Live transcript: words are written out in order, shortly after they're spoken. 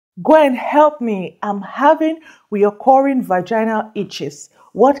Go and help me. I'm having recurring vaginal itches.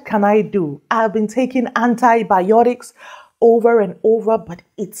 What can I do? I've been taking antibiotics over and over, but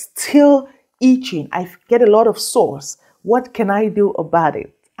it's still itching. I get a lot of sores. What can I do about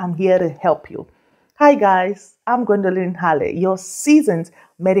it? I'm here to help you. Hi guys, I'm Gwendolyne Halle, your seasoned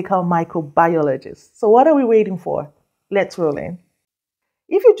medical microbiologist. So what are we waiting for? Let's roll in.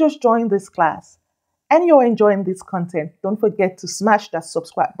 If you just joined this class and you're enjoying this content, don't forget to smash that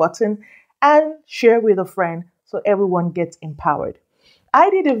subscribe button and share with a friend so everyone gets empowered. I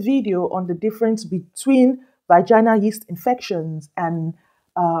did a video on the difference between vaginal yeast infections and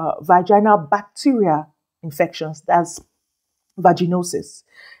vaginal bacteria infections, that's vaginosis.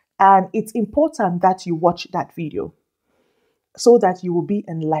 And it's important that you watch that video so that you will be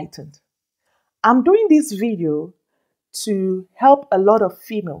enlightened. I'm doing this video to help a lot of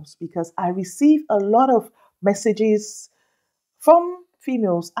females because I receive a lot of messages from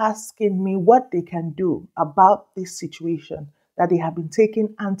females asking me what they can do about this situation, that they have been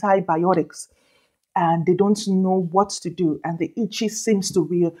taking antibiotics and they don't know what to do, and the itches seems to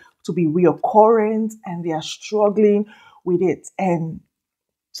be reoccurrent and they are struggling with it, and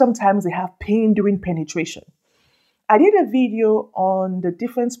sometimes they have pain during penetration. I did a video on the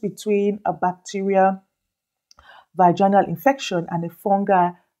difference between a bacteria vaginal infection and a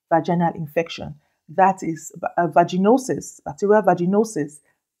fungal vaginal infection. That is vaginosis, bacterial vaginosis,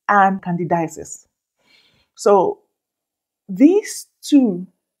 and candidiasis. So these two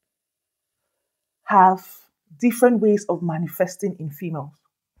have different ways of manifesting in females.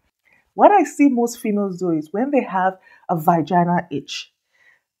 What I see most females do is when they have a vaginal itch,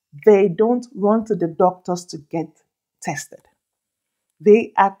 they don't run to the doctors to get tested.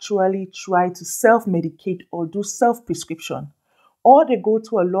 They actually try to self-medicate or do self-prescription. Or they go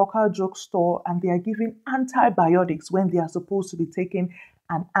to a local drugstore and they are given antibiotics when they are supposed to be taking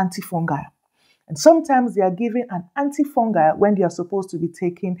an antifungal. And sometimes they are given an antifungal when they are supposed to be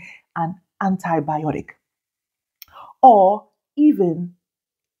taking an antibiotic. Or even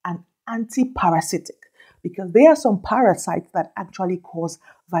an antiparasitic, because there are some parasites that actually cause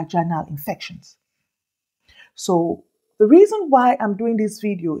vaginal infections. So the reason why I'm doing this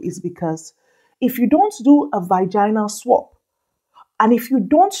video is because if you don't do a vaginal swab, and if you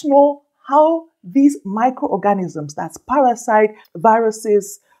don't know how these microorganisms, that's parasite,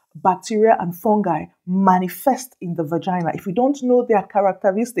 viruses, bacteria, and fungi, manifest in the vagina, if you don't know their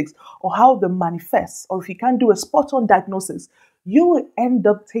characteristics or how they manifest, or if you can't do a spot-on diagnosis, you will end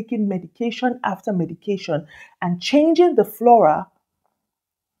up taking medication after medication and changing the flora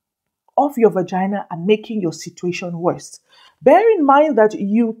of your vagina and making your situation worse. Bear in mind that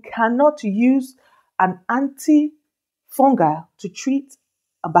you cannot use an antifungal to treat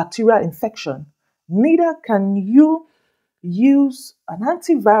a bacterial infection. Neither can you use an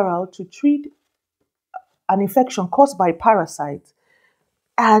antiviral to treat an infection caused by parasites.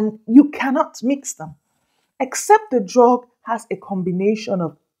 And you cannot mix them, except the drug has a combination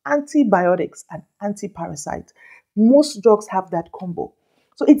of antibiotics and antiparasites. Most drugs have that combo.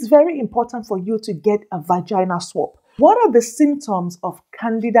 So it's very important for you to get a vaginal swab. What are the symptoms of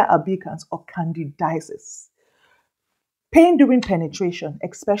Candida albicans or candidiasis? Pain during penetration,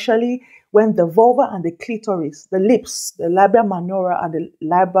 especially when the vulva and the clitoris, the lips, the labia minora and the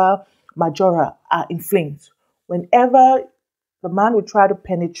labia majora are inflamed. Whenever the man will try to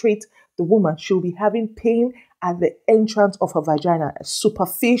penetrate the woman, she'll be having pain at the entrance of her vagina, a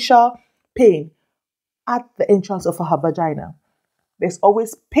superficial pain at the entrance of her vagina. There's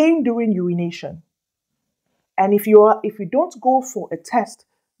always pain during urination. And if you don't go for a test,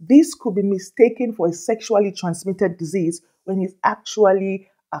 this could be mistaken for a sexually transmitted disease when it's actually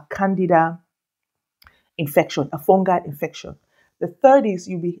a candida infection, a fungal infection. The third is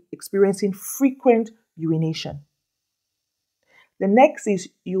you'll be experiencing frequent urination. The next is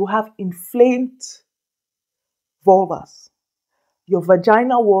you have inflamed vulvas. Your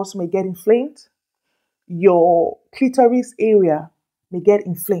vaginal walls may get inflamed. Your clitoris area may get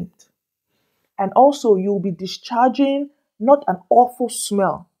inflamed. And also you'll be discharging not an awful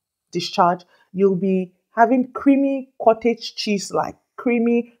smell discharge. You'll be having creamy cottage cheese like,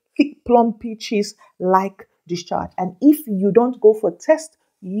 creamy, thick, plumpy cheese like discharge. And if you don't go for a test,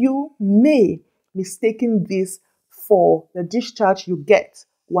 you may mistaken this for the discharge you get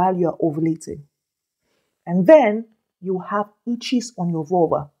while you're ovulating. And then you have itches on your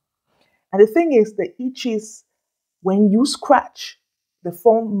vulva. And the thing is, the itches, when you scratch, they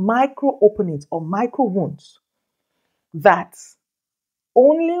form micro openings or micro wounds that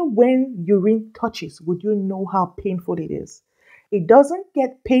only when urine touches would you know how painful it is. It doesn't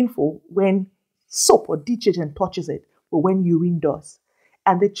get painful when soap or detergent touches it, but when urine does.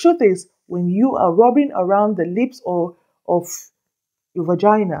 And the truth is, when you are rubbing around the lips or of your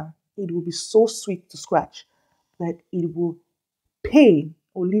vagina, it will be so sweet to scratch, but it will pain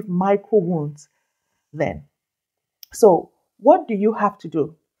or leave micro wounds then. So, what do you have to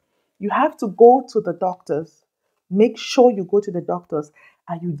do? You have to go to the doctors. Make sure you go to the doctors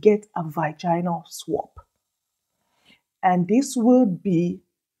and you get a vaginal swab. And this will be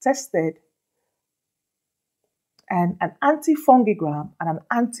tested, and an antifungogram and an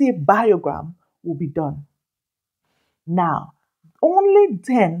antibiogram will be done. Now, only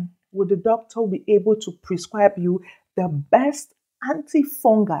then will the doctor be able to prescribe you the best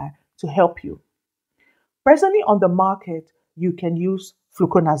antifungal to help you. Presently on the market, you can use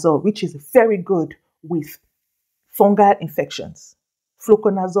fluconazole, which is very good with fungal infections.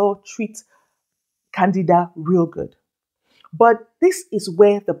 Fluconazole treats candida real good. But this is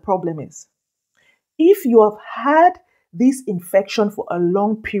where the problem is. If you have had this infection for a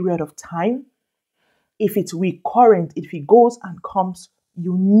long period of time, if it's recurrent, if it goes and comes,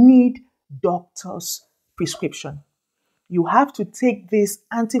 you need doctor's prescription. You have to take this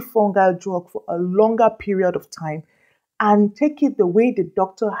antifungal drug for a longer period of time and take it the way the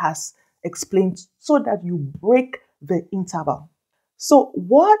doctor has explained so that you break the interval. So,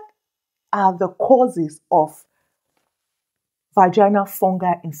 what are the causes of vaginal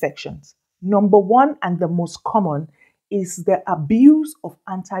fungal infections? Number one, and the most common, is the abuse of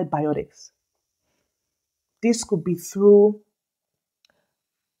antibiotics. This could be through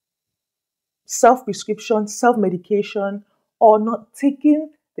self-prescription, self-medication, or not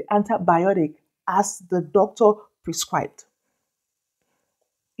taking the antibiotic as the doctor prescribed.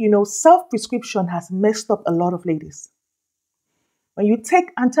 Self-prescription has messed up a lot of ladies. When you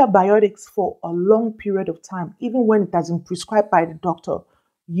take antibiotics for a long period of time, even when it has been prescribed by the doctor,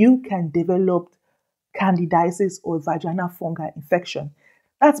 you can develop candidiasis or vaginal fungal infection.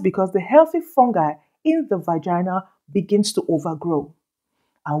 That's because the healthy fungi in the vagina begins to overgrow.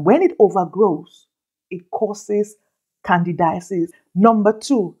 And when it overgrows, it causes candidiasis. Number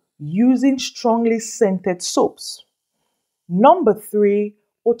two, using strongly scented soaps. Number three,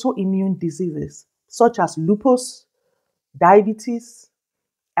 autoimmune diseases such as lupus, diabetes,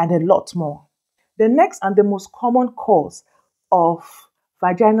 and a lot more. The next and the most common cause of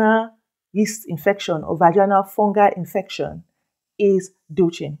vaginal yeast infection or vaginal fungal infection is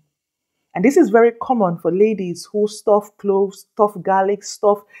douching. And this is very common for ladies who stuff cloves, stuff garlic,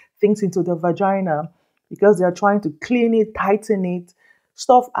 stuff things into the vagina because they are trying to clean it, tighten it,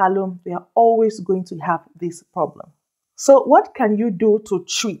 stuff alum. They are always going to have this problem. So what can you do to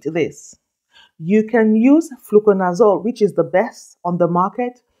treat this? You can use fluconazole, which is the best on the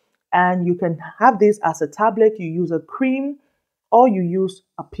market, and you can have this as a tablet. You use a cream or you use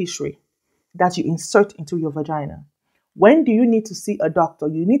a pessary that you insert into your vagina. When do you need to see a doctor?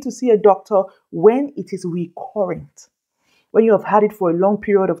 You need to see a doctor when it is recurrent. When you have had it for a long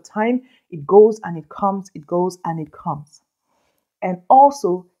period of time, it goes and it comes, it goes and it comes. And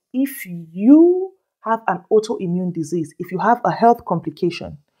also, if you have an autoimmune disease, if you have a health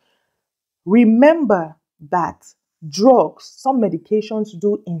complication, remember that drugs, some medications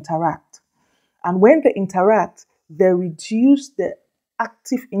do interact. And when they interact, they reduce the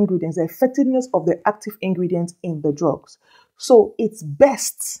active ingredients, the effectiveness of the active ingredients in the drugs. So it's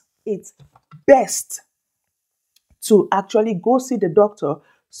best to actually go see the doctor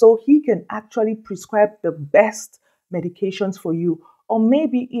so he can actually prescribe the best medications for you, or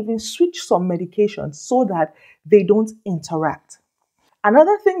maybe even switch some medications so that they don't interact.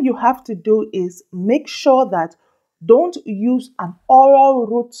 Another thing you have to do is make sure that don't use an oral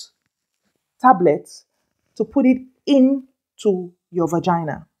root tablet to put it into your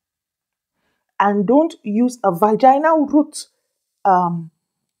vagina. And don't use a vaginal root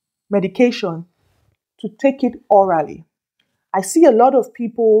medication to take it orally. I see a lot of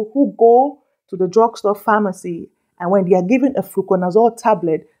people who go to the drugstore pharmacy, and when they are given a fluconazole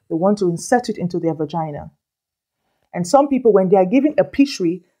tablet, they want to insert it into their vagina. And some people, when they are given a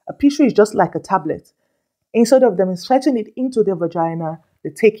pessary is just like a tablet. Instead of them inserting it into their vagina, they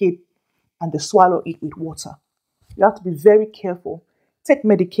take it and they swallow it with water. You have to be very careful. Take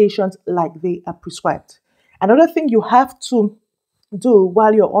medications like they are prescribed. Another thing you have to do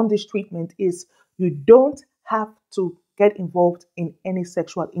while you're on this treatment is you don't have to get involved in any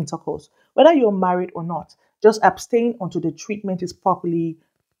sexual intercourse. Whether you're married or not, just abstain until the treatment is properly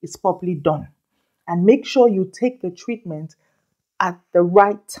done. And make sure you take the treatment at the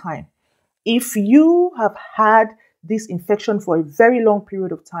right time. If you have had this infection for a very long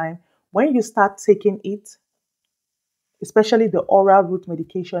period of time, when you start taking it, especially the oral root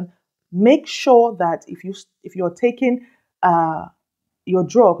medication, make sure that if you're taking your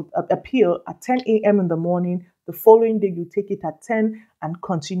drug, a pill at 10 a.m. in the morning. The following day, you take it at 10 and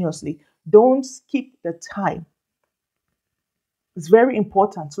continuously. Don't skip the time. It's very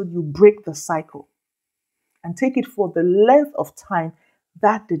important so you break the cycle and take it for the length of time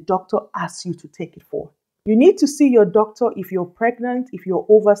that the doctor asks you to take it for. You need to see your doctor if you're pregnant, if you're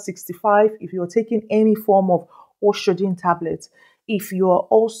over 65, if you're taking any form of estrogen tablets, if you're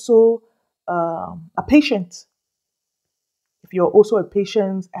also a patient. If you're also a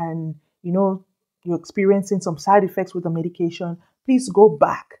patient and you're experiencing some side effects with the medication, please go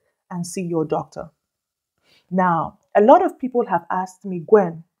back and see your doctor. Now, a lot of people have asked me,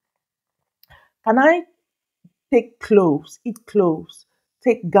 Gwen, can I take cloves, eat cloves,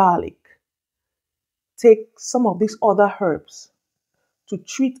 take garlic, take some of these other herbs to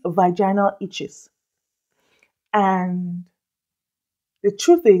treat vaginal itches? And the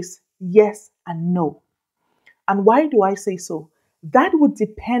truth is, yes and no. And why do I say so? That would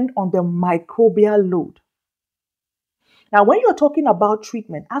depend on the microbial load. Now, when you're talking about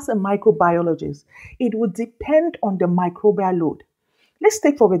treatment as a microbiologist, it would depend on the microbial load. Let's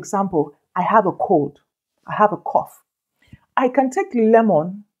take, for example, I have a cold, I have a cough. I can take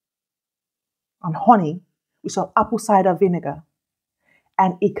lemon and honey with some apple cider vinegar,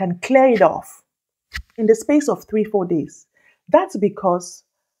 and it can clear it off in the space of 3-4 days. That's because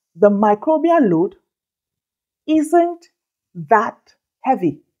the microbial load isn't that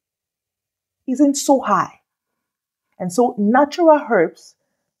heavy, isn't so high. And so natural herbs,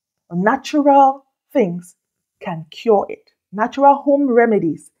 natural things can cure it. Natural home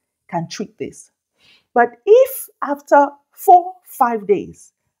remedies can treat this. But if after 4-5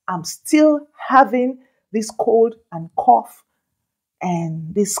 days, I'm still having this cold and cough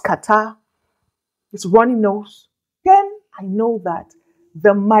and this catarrh, this runny nose, then I know that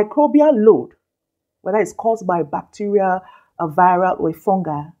the microbial load, whether it's caused by bacteria, a viral, or a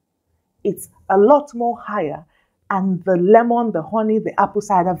fungal, it's a lot more higher, and the lemon, the honey, the apple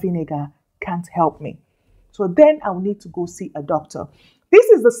cider vinegar can't help me. So then I'll need to go see a doctor. This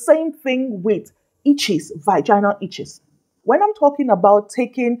is the same thing with itches, vaginal itches. When I'm talking about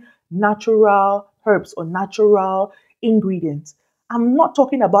taking natural herbs or natural ingredients, I'm not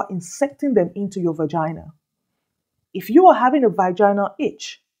talking about inserting them into your vagina. If you are having a vaginal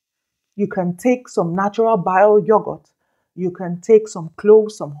itch, you can take some natural bio yogurt. You can take some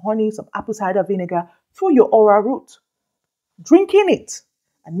cloves, some honey, some apple cider vinegar through your oral route, drinking it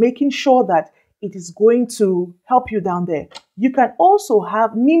and making sure that it is going to help you down there. You can also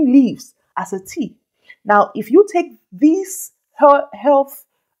have neem leaves as a tea. Now, if you take these health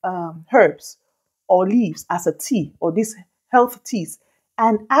herbs or leaves as a tea, or these health teas,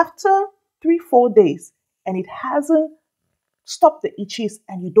 and after 3-4 days and it hasn't stopped the itches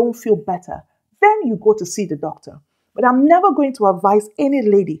and you don't feel better, then you go to see the doctor. But I'm never going to advise any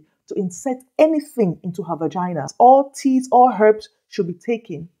lady to insert anything into her vagina. All teas, all herbs should be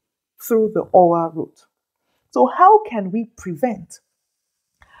taken through the oral route. So how can we prevent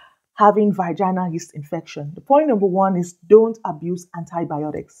having vaginal yeast infection? The point number one is don't abuse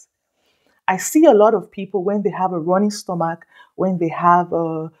antibiotics. I see a lot of people when they have a running stomach, when they have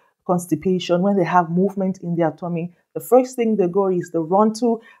a constipation, when they have movement in their tummy, the first thing they go is they run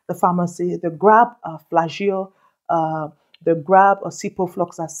to the pharmacy, they grab a Flagyl, they grab a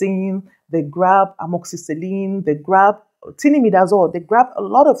ciprofloxacin, they grab amoxicillin, they grab tinamidazole, they grab a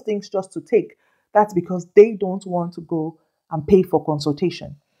lot of things just to take. That's because they don't want to go and pay for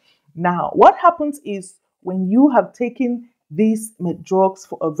consultation. Now, what happens is when you have taken these drugs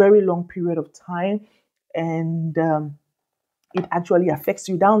for a very long period of time and it actually affects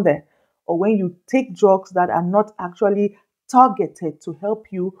you down there, or when you take drugs that are not actually targeted to help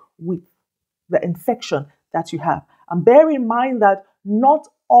you with the infection that you have. And bear in mind that not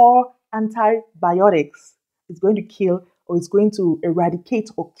all antibiotics is going to kill or is going to eradicate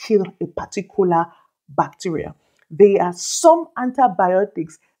or kill a particular bacteria. There are some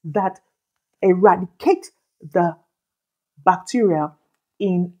antibiotics that eradicate the bacteria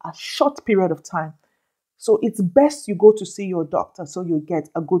in a short period of time. So it's best you go to see your doctor so you get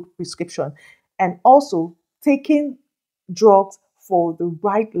a good prescription. And also taking drugs for the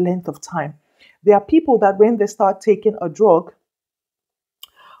right length of time. There are people that when they start taking a drug,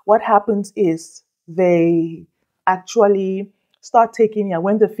 what happens is they actually start taking it, and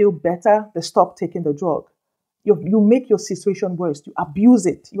when they feel better, they stop taking the drug. You make your situation worse. You abuse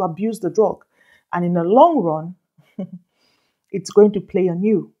it. You abuse the drug. And in the long run, it's going to play on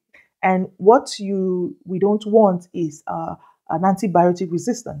you. And what we don't want is an antibiotic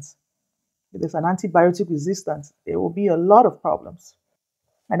resistance. If there's an antibiotic resistance, there will be a lot of problems.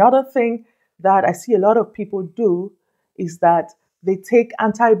 Another thing that I see a lot of people do is that They take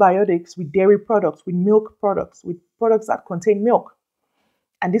antibiotics with dairy products, with milk products, with products that contain milk.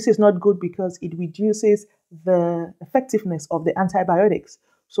 And this is not good because it reduces the effectiveness of the antibiotics.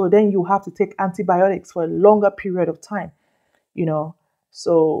 So then you have to take antibiotics for a longer period of time, you know.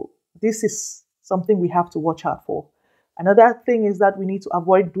 So this is something we have to watch out for. Another thing is that we need to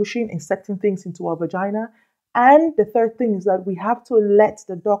avoid douching, inserting things into our vagina. And the third thing is that we have to let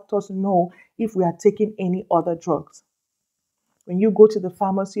the doctors know if we are taking any other drugs. When you go to the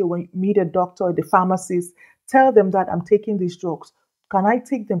pharmacy or when you meet a doctor or the pharmacist, tell them that I'm taking these drugs. Can I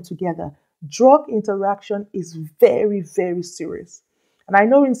take them together? Drug interaction is very, very serious. And I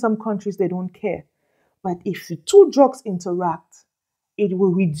know in some countries they don't care. But if the two drugs interact, it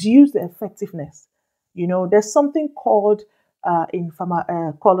will reduce the effectiveness. You know, there's something called in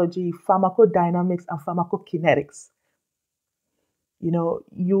pharmacology, pharmacodynamics and pharmacokinetics. You know,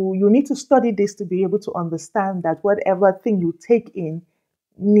 you need to study this to be able to understand that whatever thing you take in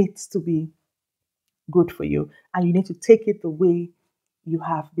needs to be good for you, and you need to take it the way you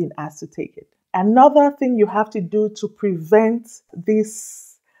have been asked to take it. Another thing you have to do to prevent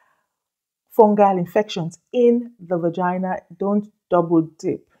these fungal infections in the vagina, don't double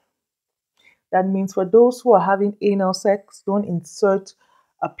dip. That means for those who are having anal sex, don't insert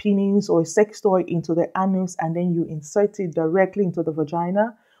a penis or a sex toy into the anus and then you insert it directly into the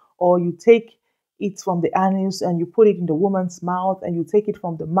vagina, or you take it from the anus and you put it in the woman's mouth, and you take it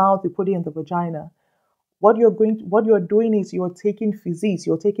from the mouth, you put it in the vagina. What you're doing is you're taking feces,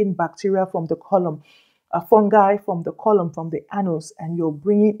 you're taking bacteria from the colon, a fungi from the colon, from the anus, and you're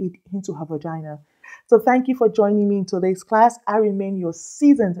bringing it into her vagina. So thank you for joining me in today's class. I remain your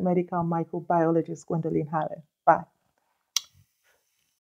seasoned medical microbiologist, Gwendolyne Halle.